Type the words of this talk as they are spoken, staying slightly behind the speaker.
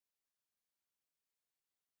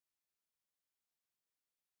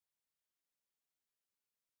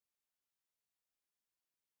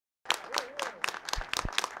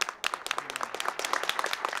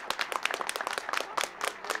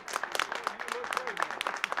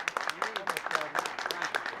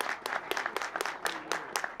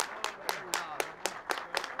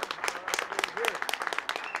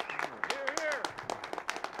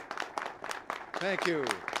Thank you.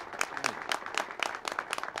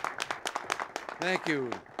 Thank you.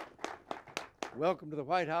 Welcome to the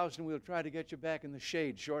White House, and we'll try to get you back in the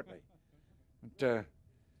shade shortly. But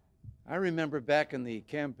I remember back in the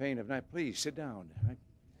campaign of, please sit down.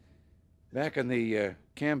 Back in the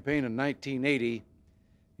campaign in 1980,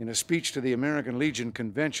 in a speech to the American Legion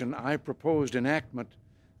Convention, I proposed enactment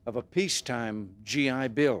of a peacetime GI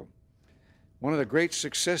Bill. One of the great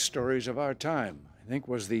success stories of our time, I think,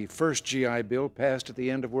 was the first GI Bill passed at the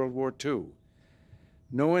end of World War II.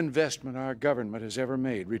 No investment our government has ever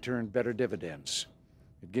made returned better dividends.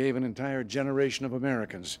 It gave an entire generation of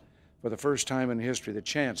Americans, for the first time in history, the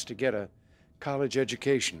chance to get a college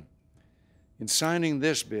education. In signing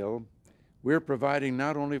this bill, we're providing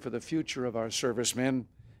not only for the future of our servicemen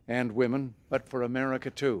and women, but for America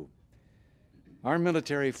too. Our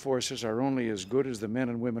military forces are only as good as the men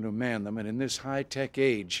and women who man them, and in this high-tech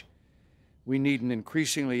age, we need an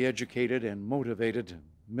increasingly educated and motivated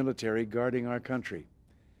military guarding our country.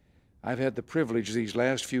 I've had the privilege these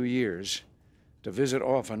last few years to visit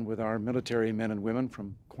often with our military men and women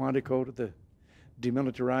from Quantico to the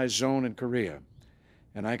demilitarized zone in Korea,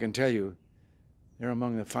 and I can tell you, they're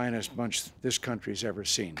among the finest bunch this country's ever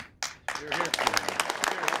seen. You're here.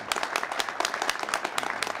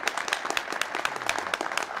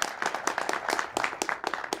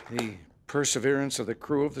 The perseverance of the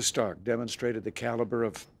crew of the Stark demonstrated the caliber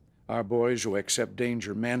of our boys who accept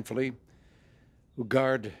danger manfully, who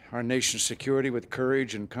guard our nation's security with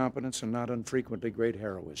courage and competence and not unfrequently great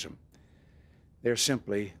heroism. They're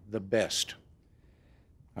simply the best.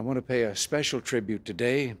 I want to pay a special tribute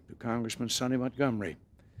today to Congressman Sonny Montgomery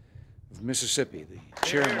of Mississippi, the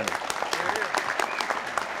chairman.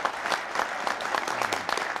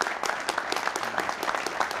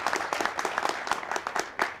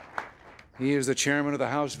 He is the chairman of the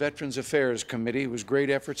House Veterans Affairs Committee, whose great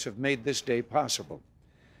efforts have made this day possible.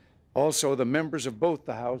 Also, the members of both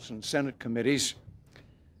the House and Senate committees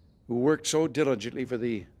who worked so diligently for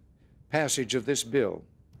the passage of this bill.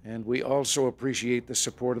 And we also appreciate the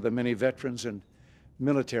support of the many veterans and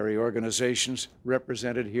military organizations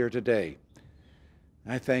represented here today.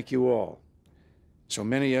 I thank you all. So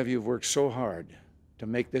many of you have worked so hard to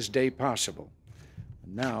make this day possible.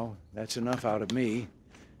 And now, that's enough out of me.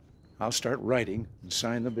 I'll start writing and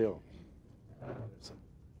sign the bill.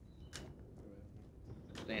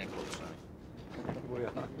 Stand close, Sonny.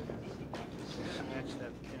 That's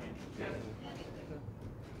that.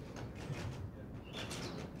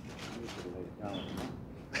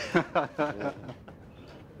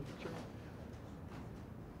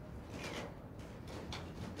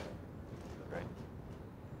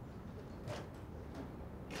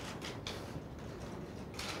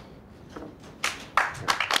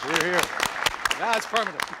 We're here. Now it's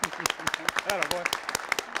permanent. Attaboy.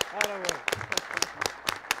 Attaboy.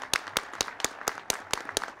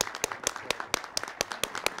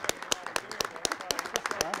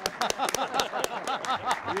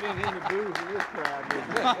 You didn't hear the booze in this crowd, did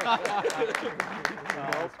you? No,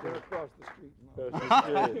 it's across the street.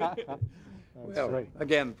 Well,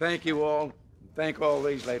 again, thank you all. Thank all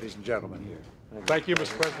these ladies and gentlemen here. Thank you,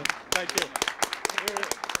 Mr. President. Thank you.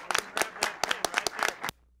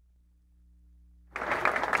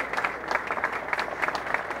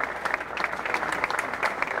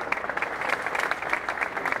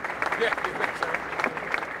 Yeah, you bet, sir.